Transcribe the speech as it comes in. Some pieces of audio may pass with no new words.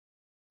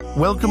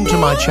Welcome to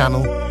my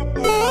channel.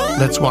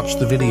 Let's watch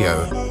the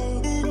video.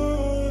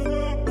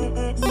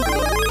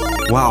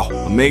 Wow,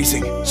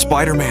 amazing.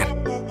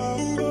 Spider-Man.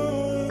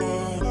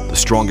 The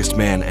strongest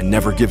man and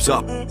never gives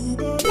up.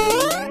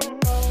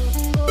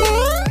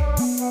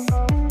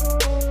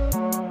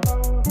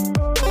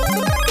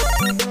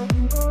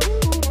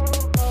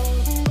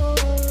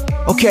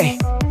 Okay,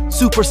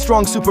 super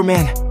strong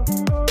Superman.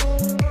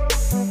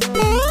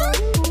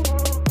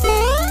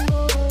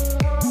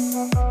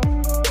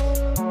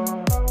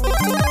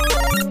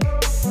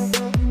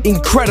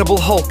 Incredible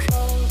Hulk.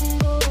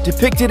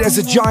 Depicted as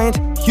a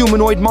giant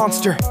humanoid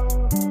monster.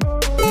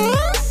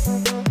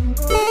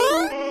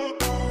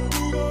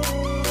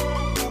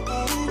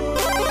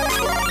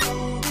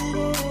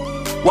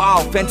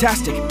 Wow,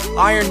 fantastic.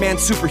 Iron Man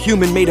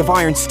superhuman made of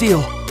iron steel.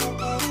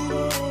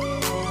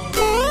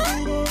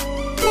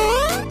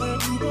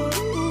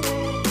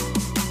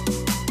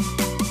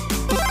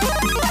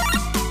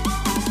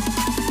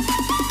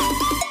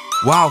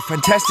 Wow,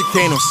 fantastic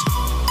Thanos.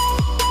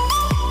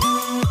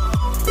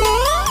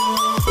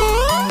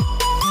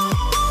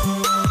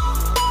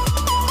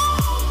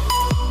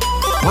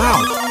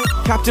 Wow,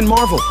 Captain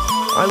Marvel.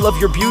 I love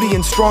your beauty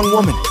and strong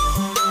woman.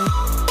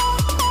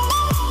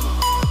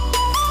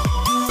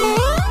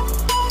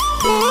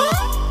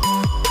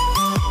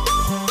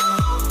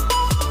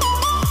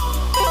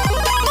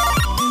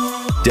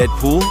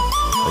 Deadpool,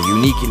 a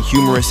unique and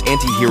humorous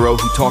anti-hero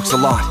who talks a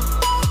lot.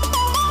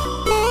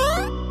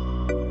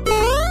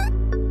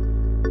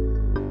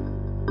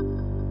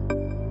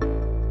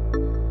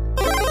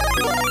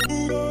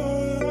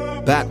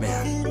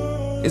 Batman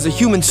is a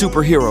human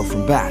superhero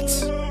from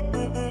bats.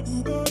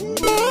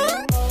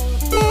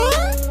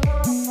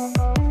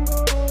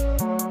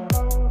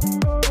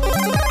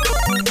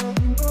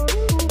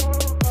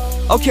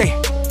 Okay,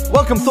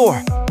 welcome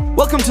Thor.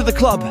 Welcome to the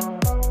club.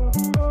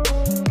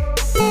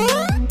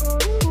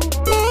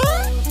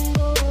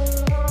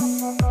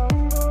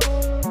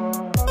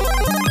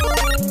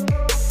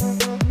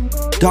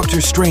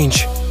 Doctor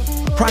Strange,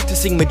 a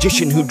practicing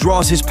magician who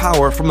draws his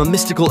power from a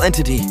mystical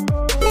entity.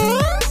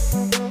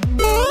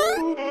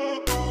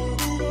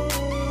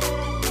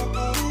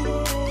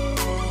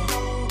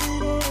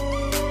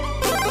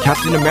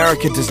 Captain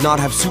America does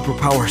not have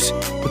superpowers,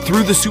 but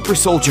through the super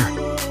soldier.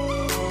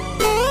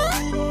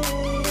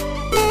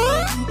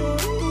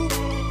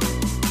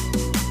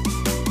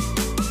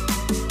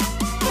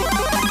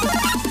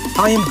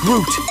 I am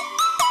Groot.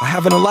 I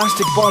have an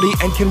elastic body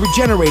and can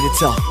regenerate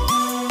itself.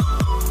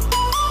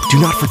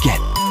 Do not forget,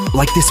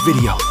 like this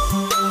video,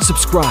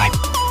 subscribe,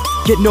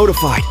 get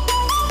notified.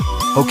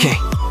 Okay,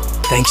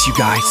 thanks you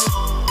guys.